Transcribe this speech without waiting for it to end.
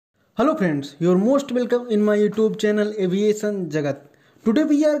Hello friends, you're most welcome in my YouTube channel Aviation Jagat. Today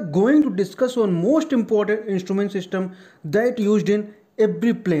we are going to discuss one most important instrument system that used in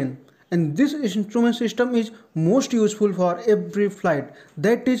every plane, and this instrument system is most useful for every flight,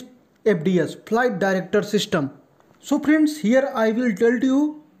 that is FDS, Flight Director System. So friends, here I will tell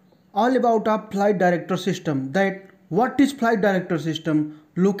you all about our Flight Director System, that what is Flight Director System,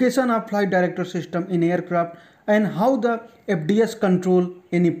 location of Flight Director System in aircraft, and how the FDS control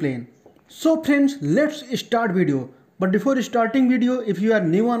any plane. So friends, let's start video. But before starting video, if you are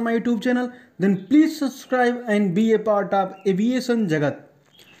new on my YouTube channel, then please subscribe and be a part of Aviation Jagat.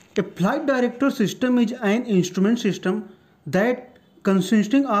 A flight director system is an instrument system that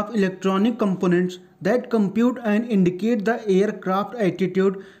consisting of electronic components that compute and indicate the aircraft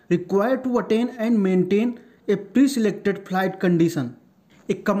altitude required to attain and maintain a pre-selected flight condition.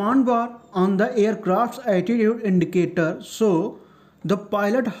 A command bar on the aircraft's altitude indicator shows the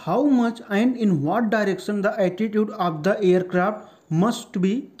pilot how much and in what direction the altitude of the aircraft must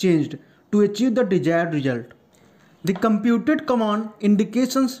be changed to achieve the desired result. The computed command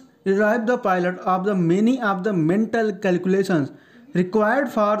indications derive the pilot of the many of the mental calculations required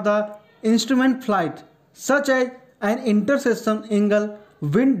for the instrument flight, such as an intersection angle,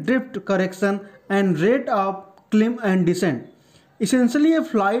 wind drift correction, and rate of climb and descent. Essentially, a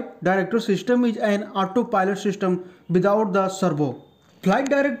flight director system is an autopilot system without the servo. Flight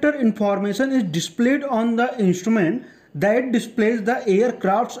director information is displayed on the instrument that displays the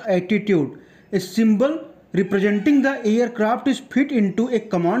aircraft's altitude. A symbol representing the aircraft is fit into a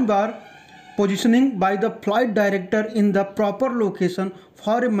command bar positioning by the flight director in the proper location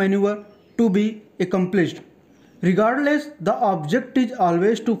for a maneuver to be accomplished. Regardless, the object is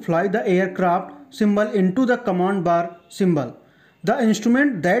always to fly the aircraft symbol into the command bar symbol. The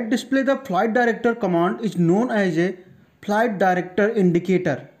instrument that displays the flight director command is known as a flight director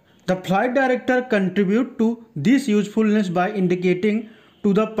indicator. The flight director contributes to this usefulness by indicating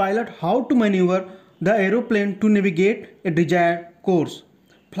to the pilot how to maneuver the aeroplane to navigate a desired course.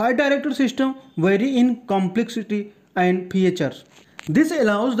 Flight director system vary in complexity and features. This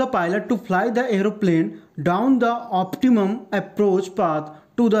allows the pilot to fly the aeroplane down the optimum approach path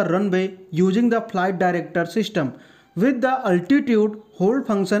to the runway using the flight director system. With the altitude hold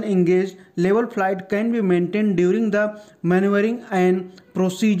function engaged, level flight can be maintained during the maneuvering and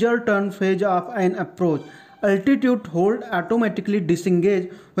procedural turn phase of an approach. Altitude hold automatically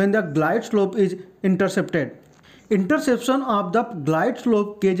disengage when the glide slope is intercepted. Interception of the glide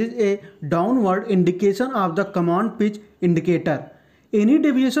slope gauges a downward indication of the command pitch indicator. Any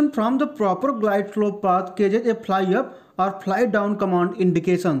deviation from the proper glide slope path gauges a fly up or fly down command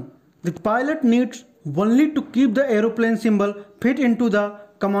indication. The pilot needs only to keep the aeroplane symbol fit into the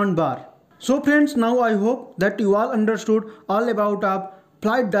command bar. So friends, now I hope that you all understood all about our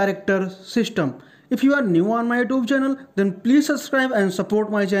flight director system. If you are new on my YouTube channel, then please subscribe and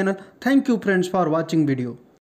support my channel. Thank you friends for watching video.